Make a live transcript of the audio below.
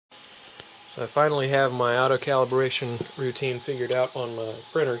So I finally have my auto calibration routine figured out on my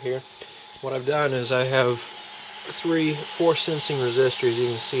printer here. What I've done is I have 3 force sensing resistors. You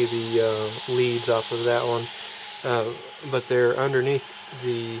can see the leads off of that one, but they're underneath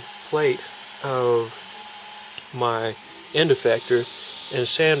the plate of my end effector and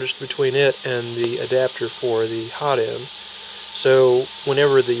sandwiched between it and the adapter for the hot end. So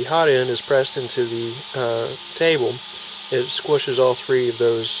whenever the hot end is pressed into the table, it squishes all 3 of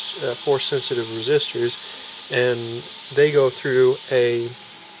those force sensitive resistors, and they go through a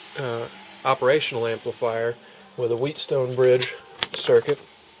operational amplifier with a Wheatstone bridge circuit.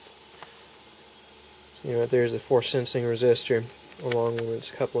 There's the force sensing resistor along with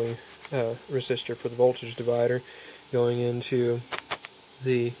its coupling resistor for the voltage divider going into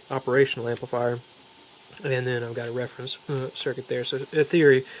the operational amplifier, and then I've got a reference circuit there. So in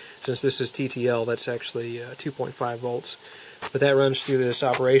theory, since this is TTL, that's actually 2.5 volts, but that runs through this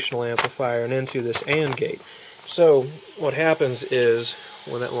operational amplifier and into this AND gate. So what happens is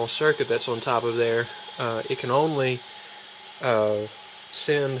when that little circuit that's on top of there, it can only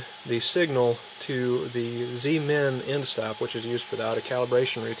send the signal to the Z-min end stop, which is used for the auto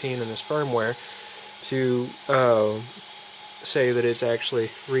calibration routine in this firmware, to say that it's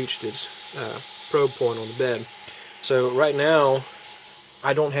actually reached its probe point on the bed. So right now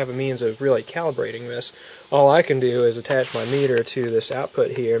I don't have a means of really calibrating this. All I can do is attach my meter to this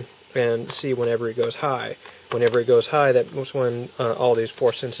output here and see whenever it goes high. Whenever it goes high, that's when all these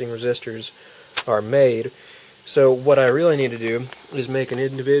force sensing resistors are made. So what I really need to do is make an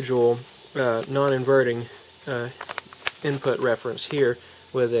individual non-inverting input reference here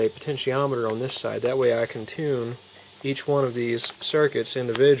with a potentiometer on this side. That way I can tune each one of these circuits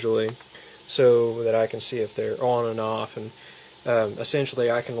individually so that I can see if they're on and off, and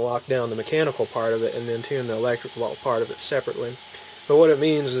essentially I can lock down the mechanical part of it and then tune the electrical part of it separately. But what it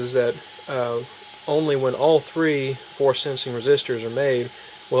means is that only when all 3 force sensing resistors are made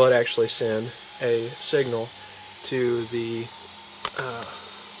will it actually send a signal to the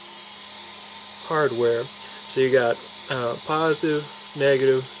hardware. So you got positive,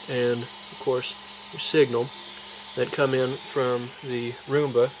 negative, and of course your signal that come in from the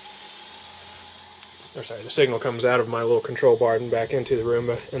Roomba. Or sorry, the signal comes out of my little control bar and back into the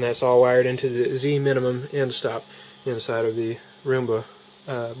Roomba, and that's all wired into the Z minimum end stop inside of the Roomba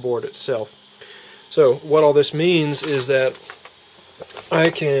board itself. So what all this means is that I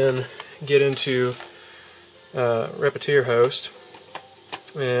can get into Repetier host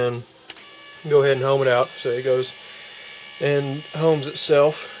and go ahead and home it out. So it goes and homes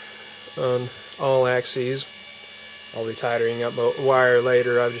itself on all axes. I'll be tightening up a wire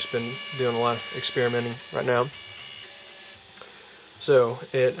later. I've just been doing a lot of experimenting right now. So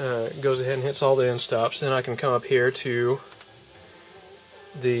it goes ahead and hits all the end stops. Then I can come up here to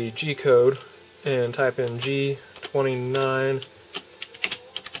the G code and type in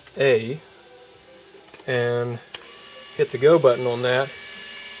G29A and hit the go button on that.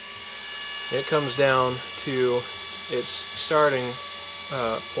 It comes down to its starting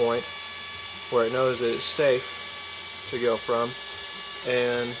point where it knows that it's safe to go from,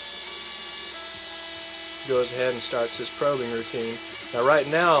 and goes ahead and starts this probing routine. Now right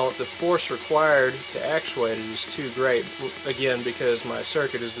now the force required to actuate it is too great, again because my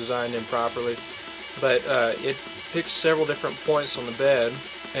circuit is designed improperly, but it picks several different points on the bed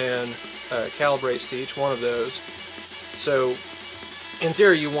and calibrates to each one of those. So in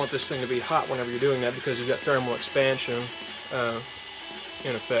theory you want this thing to be hot whenever you're doing that because you've got thermal expansion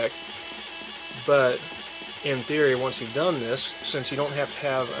in effect, but in theory, once you've done this, since you don't have to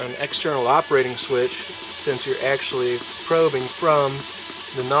have an external operating switch, since you're actually probing from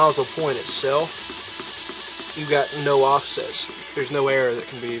the nozzle point itself, you've got no offsets. There's no error that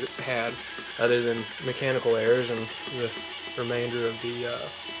can be had other than mechanical errors and the remainder of the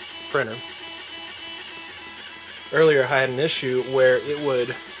printer. Earlier I had an issue where it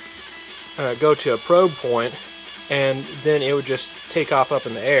would go to a probe point and then it would just take off up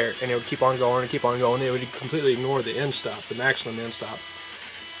in the air, and it would keep on going and keep on going. It would completely ignore the end stop, the maximum end stop.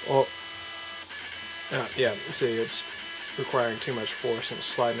 Well, yeah, see, it's requiring too much force and it's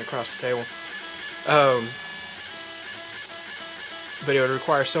sliding across the table. But it would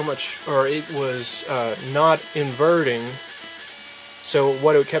require so much, or it was not inverting. So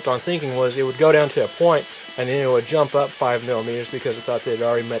what it kept on thinking was it would go down to a point, and then it would jump up 5 millimeters because it thought that it had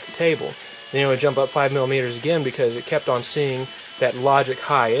already met the table. Then it would jump up 5 millimeters again because it kept on seeing that logic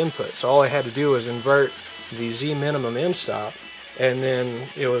high input. So all I had to do was invert the Z minimum end stop, and then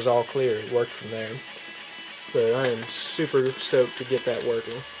it was all clear. It worked from there. But I am super stoked to get that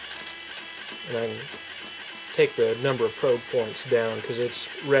working. And I can take the number of probe points down, because it's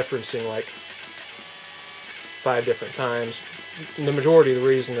referencing like 5 different times. The majority of the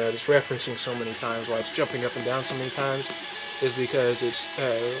reason that it's referencing so many times, why it's jumping up and down so many times, is because it's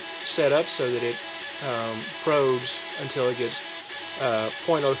set up so that it probes until it gets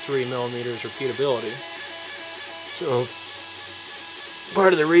 0.03 millimeters repeatability. So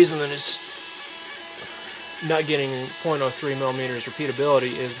part of the reason that it's not getting 0.03 millimeters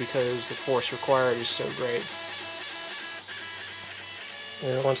repeatability is because the force required is so great.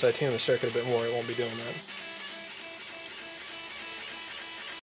 And once I tune the circuit a bit more, it won't be doing that.